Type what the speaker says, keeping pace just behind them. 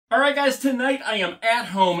Alright guys, tonight I am at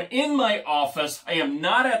home in my office. I am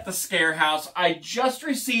not at the scare house. I just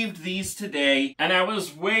received these today and I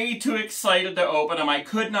was way too excited to open them. I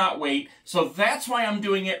could not wait. So that's why I'm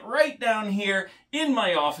doing it right down here in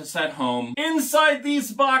my office at home. Inside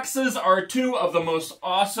these boxes are two of the most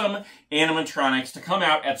awesome animatronics to come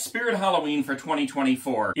out at Spirit Halloween for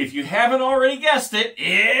 2024. If you haven't already guessed it,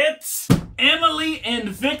 it's Emily and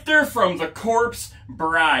Victor from The Corpse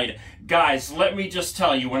Bride. Guys, let me just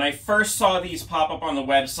tell you, when I first saw these pop up on the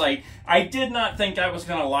website, I did not think I was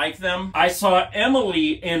going to like them. I saw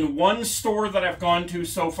Emily in one store that I've gone to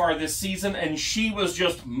so far this season, and she was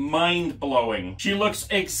just mind-blowing. She looks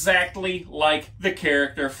exactly like the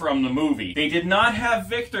character from the movie. They did not have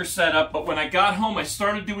Victor set up, but when I got home, I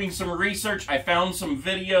started doing some research. I found some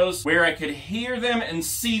videos where I could hear them and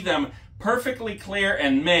see them perfectly clear,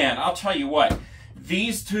 and man, I'll tell you what,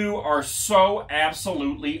 these two are so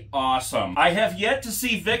absolutely awesome. I have yet to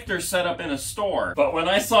see Victor set up in a store, but when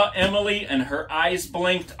I saw Emily and her eyes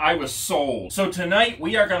blinked, I was sold. So tonight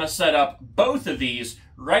we are going to set up both of these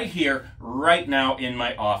right here, right now in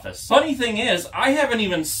my office. Funny thing is, I haven't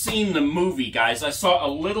even seen the movie, guys. I saw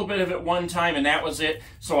a little bit of it one time and that was it.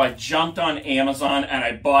 So I jumped on Amazon and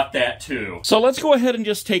I bought that too. So let's go ahead and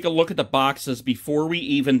just take a look at the boxes before we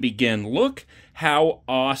even begin. Look how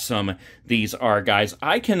awesome these are, guys.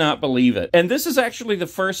 I cannot believe it. And this is actually the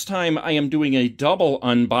first time I am doing a double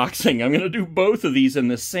unboxing. I'm going to do both of these in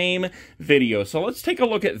the same video. So let's take a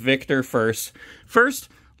look at Victor first. First,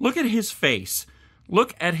 look at his face.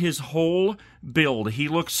 Look at his whole build. He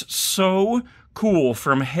looks so cool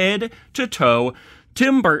from head to toe.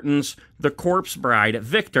 Tim Burton's The Corpse Bride.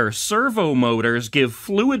 Victor, servo motors give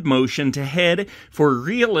fluid motion to head for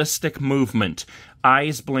realistic movement.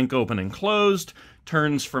 Eyes blink open and closed.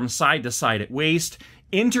 Turns from side to side at waist.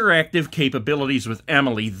 Interactive capabilities with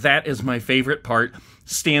Emily. That is my favorite part.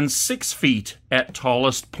 Stands 6 feet at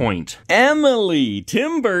tallest point. Emily,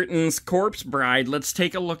 Tim Burton's Corpse Bride. Let's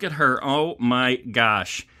take a look at her. Oh my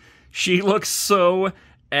gosh. She looks so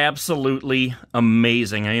absolutely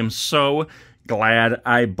amazing. I am so glad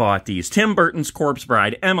I bought these. Tim Burton's Corpse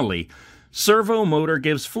Bride. Emily. Servo motor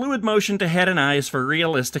gives fluid motion to head and eyes for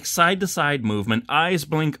realistic side-to-side movement. Eyes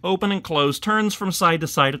blink open and close. Turns from side to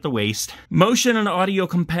side at the waist. Motion and audio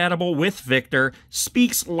compatible with Victor.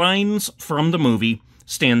 Speaks lines from the movie.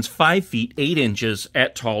 Stands 5 feet 8 inches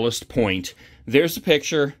at tallest point. There's a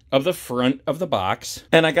picture of the front of the box.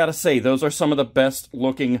 And I gotta say, those are some of the best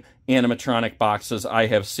looking animatronic boxes I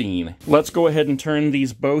have seen. Let's go ahead and turn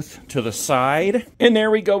these both to the side. And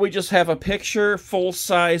there we go. We just have a picture full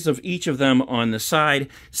size of each of them on the side.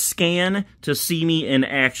 Scan to see me in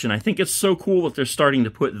action. I think it's so cool that they're starting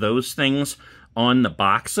to put those things on the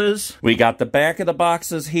boxes. We got the back of the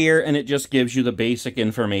boxes here, and it just gives you the basic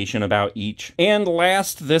information about each. And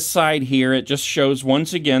last, this side here, it just shows,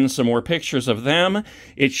 once again, some more pictures of them.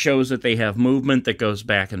 It shows that they have movement that goes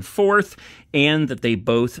back and forth, and that they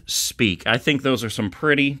both speak. I think those are some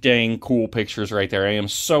pretty dang cool pictures right there. I am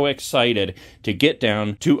so excited to get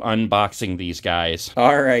down to unboxing these guys.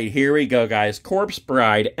 All right, here we go, guys. Corpse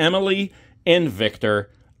Bride, Emily and Victor.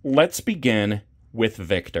 Let's begin with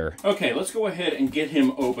Victor. Okay, let's go ahead and get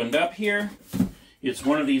him opened up here. It's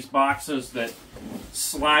one of these boxes that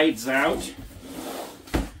slides out.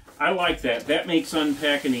 I like that. That makes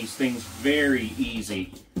unpacking these things very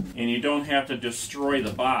easy, and you don't have to destroy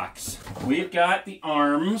the box. We've got the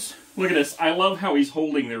arms. Look at this. I love how he's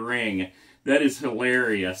holding the ring. That is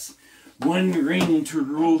hilarious. One ring to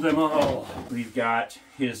rule them all. We've got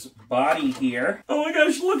his body here. Oh my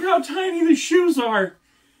gosh, look how tiny the shoes are.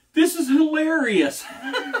 This is hilarious.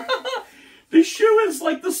 The shoe is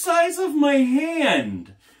like the size of my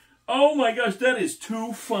hand. Oh my gosh, that is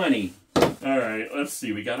too funny. All right, let's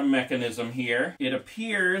see. We got a mechanism here. It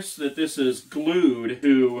appears that this is glued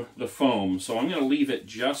to the foam, so I'm going to leave it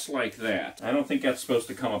just like that. I don't think that's supposed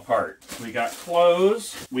to come apart. We got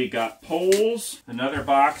clothes. We got poles. Another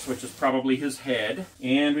box, which is probably his head.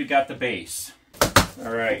 And we got the base.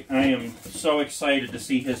 All right, I am so excited to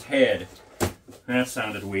see his head. That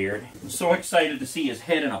sounded weird. I'm so excited to see his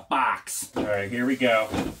head in a box. All right, here we go.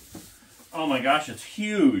 Oh my gosh, it's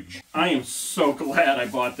huge. I am so glad I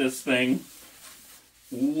bought this thing.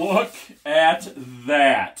 Look at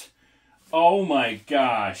that. Oh my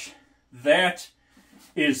gosh. That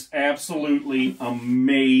is absolutely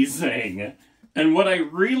amazing. And what I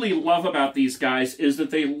really love about these guys is that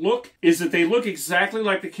they look exactly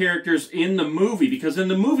like the characters in the movie, because in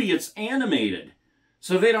the movie it's animated.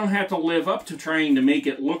 So they don't have to live up to trying to make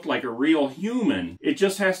it look like a real human. It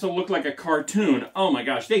just has to look like a cartoon. Oh my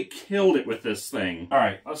gosh, they killed it with this thing. All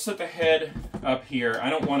right, let's set the head up here. I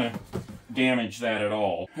don't want to damage that at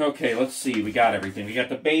all. Okay, let's see. We got everything. We got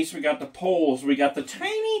the base, we got the poles, we got the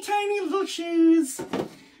tiny, tiny little shoes.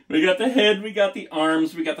 We got the head, we got the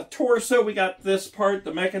arms, we got the torso, we got this part,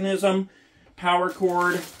 the mechanism, power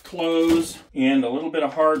cord, clothes, and a little bit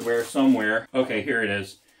of hardware somewhere. Okay, here it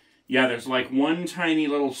is. Yeah, there's like one tiny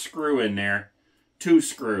little screw in there. 2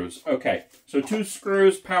 screws. Okay, so 2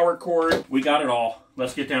 screws, power cord. We got it all.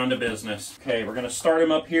 Let's get down to business. Okay, we're going to start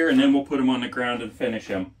him up here, and then we'll put him on the ground and finish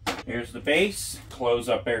him. Here's the base. Clothes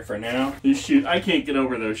up there for now. These shoes, I can't get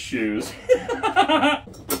over those shoes. Okay,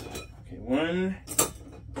 1,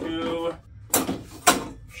 2,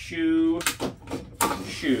 shoe,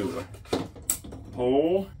 shoe.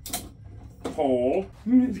 Pole, pole.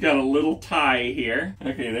 He's got a little tie here.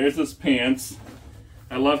 Okay, there's his pants.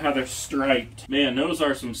 I love how they're striped. Man, those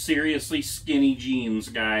are some seriously skinny jeans,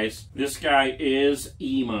 guys. This guy is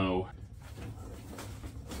emo.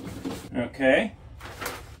 Okay.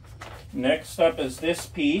 Next up is this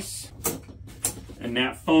piece. And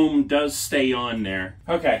that foam does stay on there.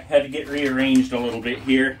 Okay, had to get rearranged a little bit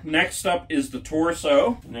here. Next up is the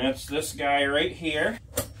torso. And that's this guy right here.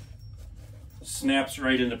 Snaps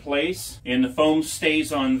right into place. And the foam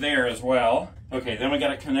stays on there as well. Okay, then we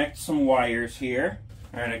gotta connect some wires here.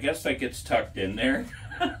 All right, I guess that gets tucked in there.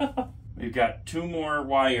 We've got 2 more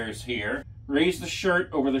wires here. Raise the shirt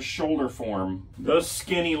over the shoulder form. Those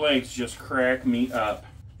skinny legs just crack me up.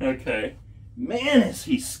 Okay. Man, is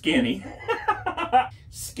he skinny.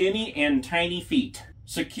 Skinny and tiny feet.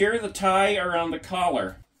 Secure the tie around the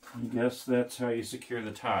collar. I guess that's how you secure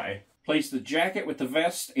the tie. Place the jacket with the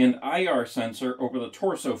vest and IR sensor over the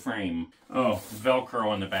torso frame. Oh, Velcro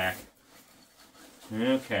on the back.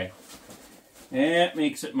 Okay. That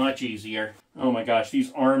makes it much easier. Oh my gosh,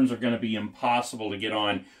 these arms are going to be impossible to get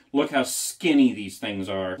on. Look how skinny these things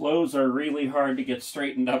are. Clothes are really hard to get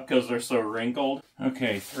straightened up because they're so wrinkled.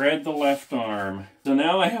 Okay, thread the left arm. So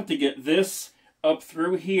now I have to get this up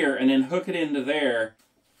through here and then hook it into there.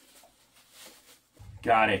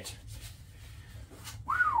 Got it.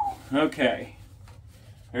 Whew. Okay.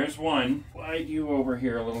 There's one. Slide you over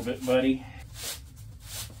here a little bit, buddy.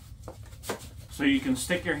 So you can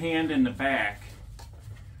stick your hand in the back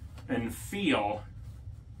and feel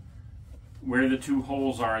where the 2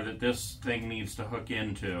 holes are that this thing needs to hook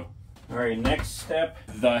into. All right, next step,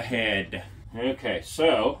 the head. Okay,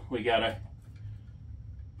 so we gotta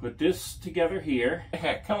put this together here.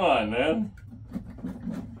 Heck, come on, man.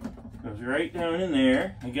 Goes right down in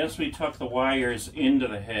there. I guess we tuck the wires into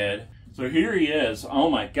the head. So here he is. Oh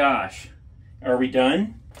my gosh. Are we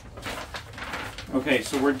done? Okay,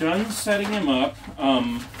 so we're done setting him up.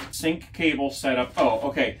 Sync cable set up. Oh,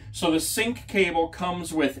 okay. So the sync cable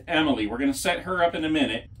comes with Emily. We're going to set her up in a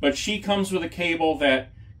minute. But she comes with a cable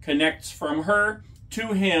that connects from her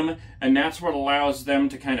to him, and that's what allows them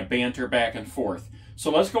to kind of banter back and forth.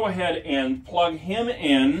 So let's go ahead and plug him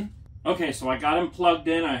in. Okay, so I got him plugged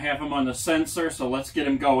in. I have him on the sensor, so let's get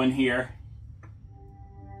him going here.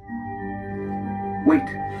 Wait.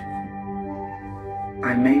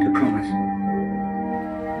 I made a promise.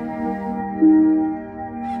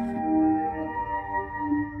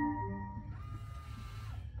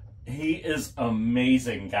 He is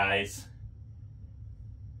amazing, guys.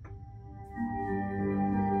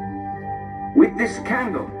 With this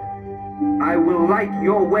candle, I will light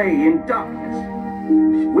your way in darkness.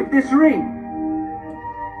 With this ring,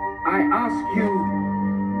 I ask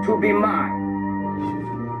you to be mine.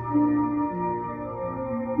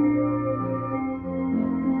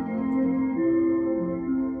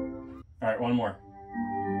 All right, one more.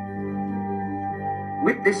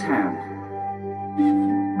 With this hand,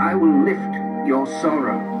 I will lift your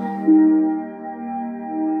sorrows.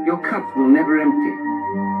 Your cup will never empty,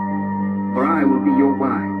 for I will be your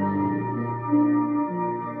wine.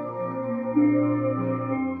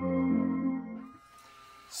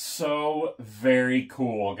 So very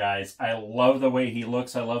cool, guys. I love the way he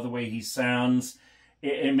looks. I love the way he sounds.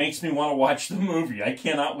 It makes me want to watch the movie. I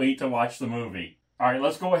cannot wait to watch the movie. All right,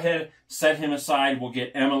 let's go ahead, set him aside. We'll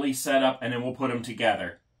get Emily set up, and then we'll put them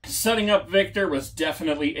together. Setting up Victor was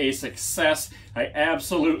definitely a success. I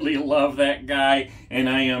absolutely love that guy, and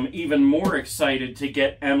I am even more excited to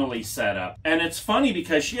get Emily set up. And it's funny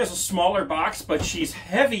because she has a smaller box, but she's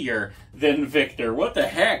heavier than Victor. What the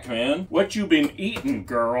heck, man? What you been eating,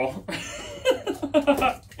 girl?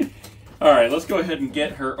 All right, let's go ahead and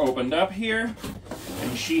get her opened up here.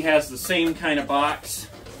 And she has the same kind of box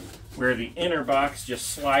where the inner box just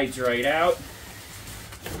slides right out.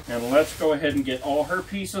 And let's go ahead and get all her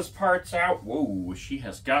pieces parts out. Whoa, she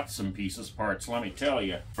has got some pieces parts, let me tell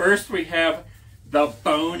you. First we have the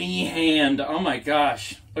bony hand. Oh my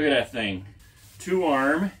gosh, look at that thing. 2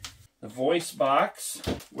 arm, the voice box,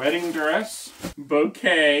 wedding dress,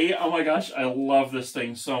 bouquet. Oh my gosh, I love this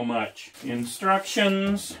thing so much.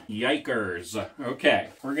 Instructions, yikers. Okay,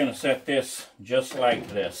 we're gonna set this just like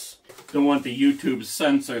this. Don't want the YouTube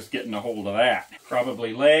censors getting a hold of that.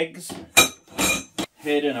 Probably legs,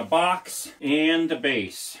 head in a box, and a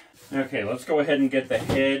base. Okay, let's go ahead and get the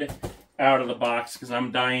head out of the box because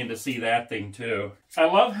I'm dying to see that thing too. I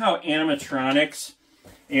love how animatronics,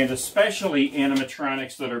 and especially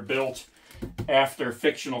animatronics that are built after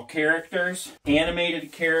fictional characters,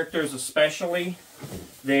 animated characters especially,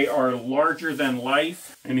 they are larger than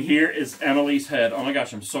life. And here is Emily's head. Oh my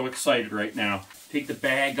gosh, I'm so excited right now. Take the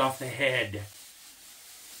bag off the head.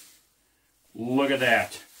 Look at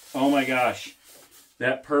that. Oh my gosh.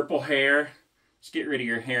 That purple hair. Let's get rid of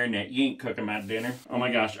your hairnet. You ain't cooking my dinner. Oh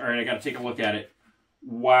my gosh. All right, I got to take a look at it.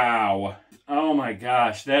 Wow. Oh my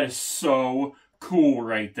gosh. That is so cool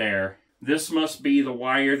right there. This must be the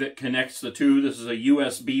wire that connects the two. This is a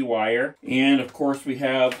USB wire. And of course we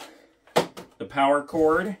have the power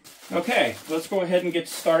cord. Okay, let's go ahead and get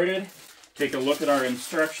started. Take a look at our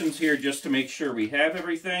instructions here just to make sure we have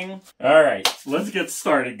everything. All right, let's get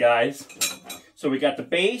started, guys. So we got the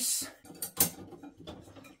base,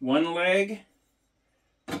 one leg,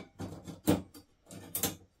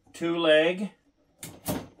 two leg,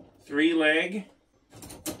 three leg,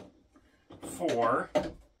 four.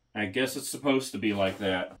 I guess it's supposed to be like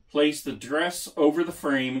that. Place the dress over the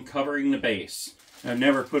frame covering the base. I've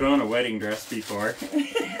never put on a wedding dress before.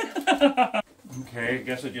 Okay, I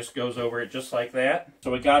guess it just goes over it just like that.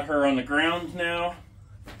 So we got her on the ground now.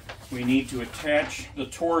 We need to attach the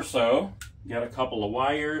torso. Got a couple of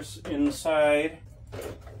wires inside.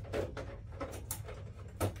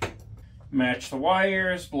 Match the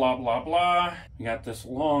wires, blah, blah, blah. We got this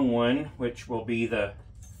long one, which will be the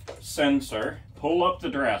sensor. Pull up the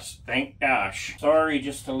dress, thank gosh. Sorry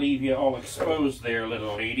just to leave you all exposed there,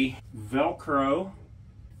 little lady. Velcro.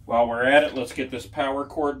 While we're at it, let's get this power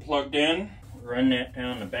cord plugged in. Run that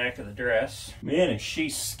down the back of the dress. Man, is she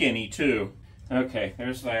skinny too. Okay,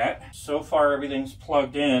 there's that. So far everything's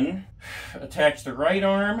plugged in. Attach the right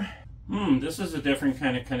arm. This is a different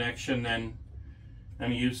kind of connection than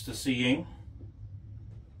I'm used to seeing.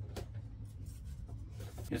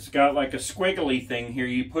 It's got like a squiggly thing here.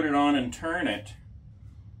 You put it on and turn it.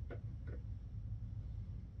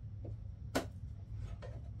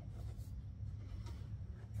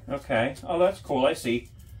 Okay. Oh, that's cool. I see.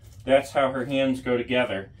 That's how her hands go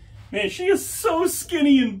together. Man, she is so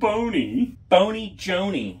skinny and bony. Bony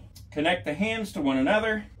Joni. Connect the hands to one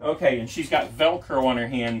another. Okay, and she's got Velcro on her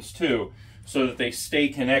hands too, so that they stay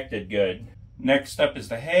connected good. Next up is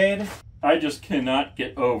the head. I just cannot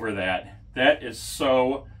get over that. That is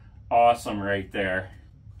so awesome right there.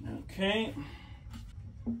 Okay.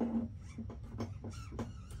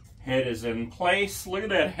 Head is in place. Look at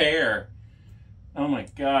that hair. Oh my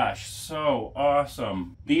gosh, so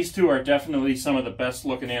awesome. These two are definitely some of the best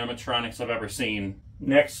looking animatronics I've ever seen.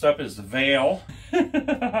 Next up is the veil.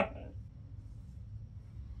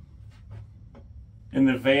 And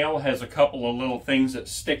the veil has a couple of little things that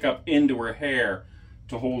stick up into her hair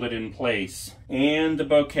to hold it in place. And the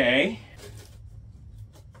bouquet.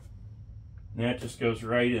 And that just goes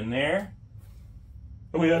right in there.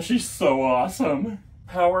 Oh my gosh, she's so awesome.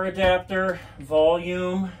 Power adapter,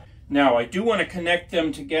 volume. Now, I do want to connect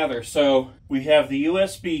them together. So we have the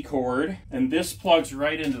USB cord, and this plugs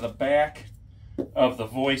right into the back of the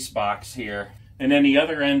voice box here. And then the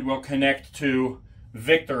other end will connect to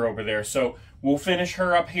Victor over there. So we'll finish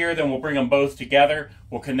her up here, then we'll bring them both together.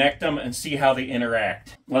 We'll connect them and see how they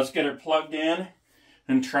interact. Let's get her plugged in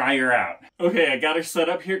and try her out. Okay, I got her set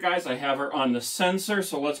up here, guys. I have her on the sensor,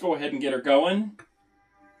 so let's go ahead and get her going.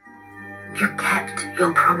 You kept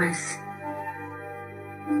your promise.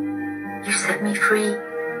 You set me free.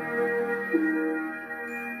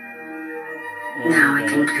 Now I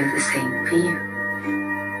can do the same for you.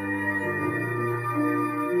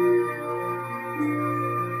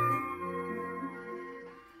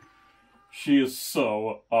 She is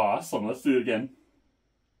so awesome. Let's do it again.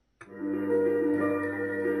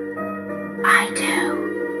 I do.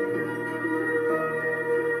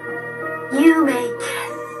 You make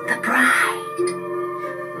the bride.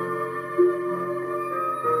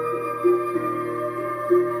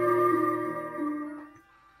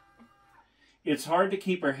 It's hard to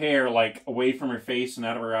keep her hair like away from her face and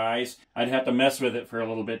out of her eyes. I'd have to mess with it for a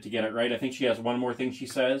little bit to get it right. I think she has one more thing she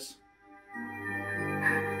says.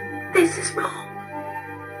 This is wrong.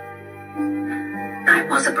 I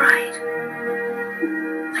was a bride.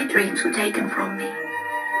 My dreams were taken from me.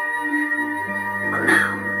 But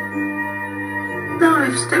now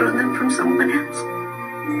I've stolen them from someone else.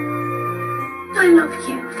 I love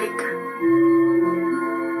you, Victor.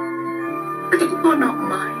 But you're not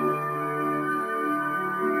mine.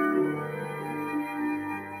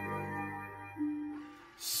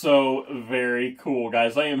 So very cool,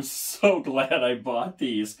 guys. I am so glad I bought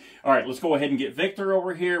these. All right, let's go ahead and get Victor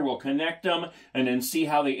over here. We'll connect them and then see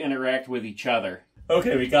how they interact with each other.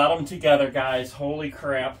 Okay, we got them together, guys. Holy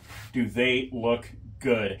crap, do they look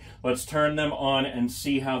good. Let's turn them on and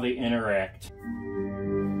see how they interact.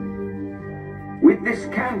 With this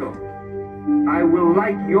candle, I will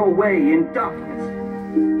light your way in darkness.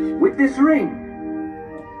 With this ring,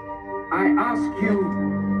 I ask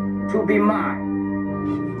you to be mine.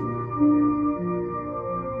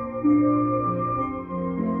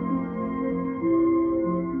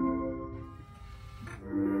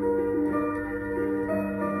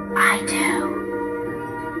 I do.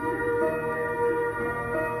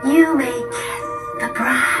 You may kiss the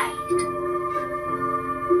bride.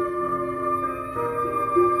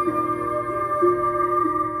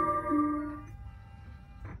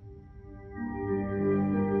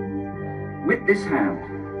 With this hand,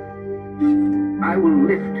 I will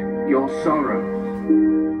lift your sorrows.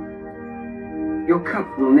 Your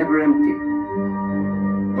cup will never empty,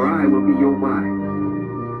 for I will be your wife.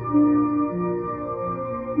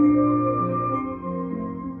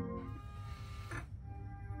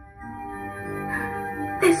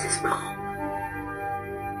 This is wrong.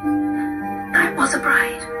 I was a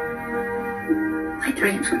bride. My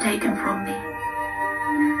dreams were taken from me.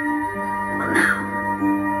 But now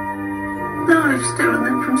I've stolen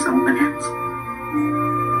them from someone else.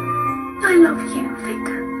 I love you,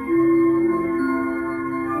 Victor.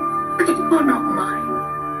 But you're not mine.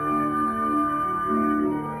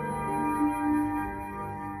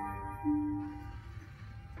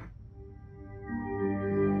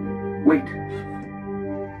 Wait.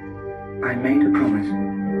 I made a promise.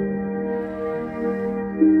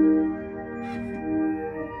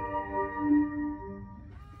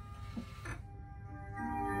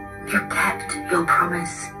 You kept your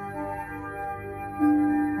promise.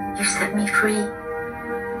 You set me free.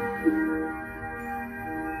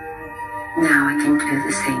 Now I can do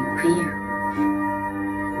the same for you.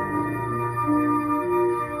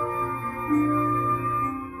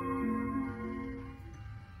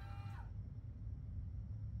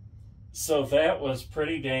 So that was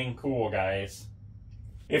pretty dang cool, guys.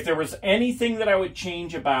 If there was anything that I would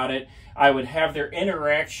change about it, I would have their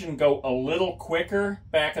interaction go a little quicker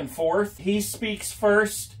back and forth. He speaks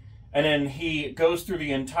first, and then he goes through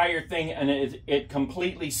the entire thing, and it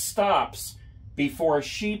completely stops before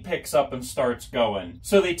she picks up and starts going.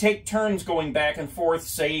 So they take turns going back and forth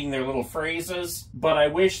saying their little phrases, but I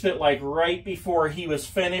wish that like right before he was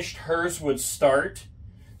finished, hers would start,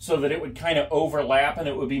 so that it would kind of overlap and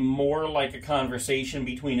it would be more like a conversation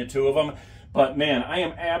between the two of them. But man, I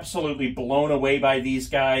am absolutely blown away by these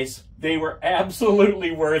guys. They were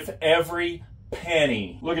absolutely worth every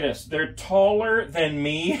penny. Look at this. They're taller than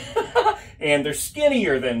me and they're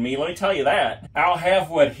skinnier than me. Let me tell you that. I'll have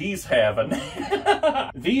what he's having.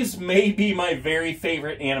 These may be my very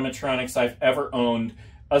favorite animatronics I've ever owned,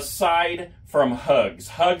 aside from Hugs.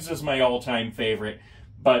 Hugs is my all-time favorite.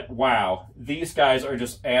 But wow, these guys are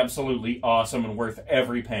just absolutely awesome and worth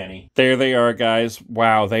every penny. There they are, guys.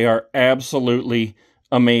 Wow, they are absolutely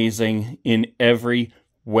amazing in every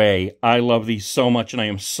way. I love these so much, and I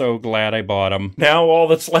am so glad I bought them. Now all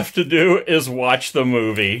that's left to do is watch the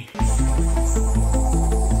movie.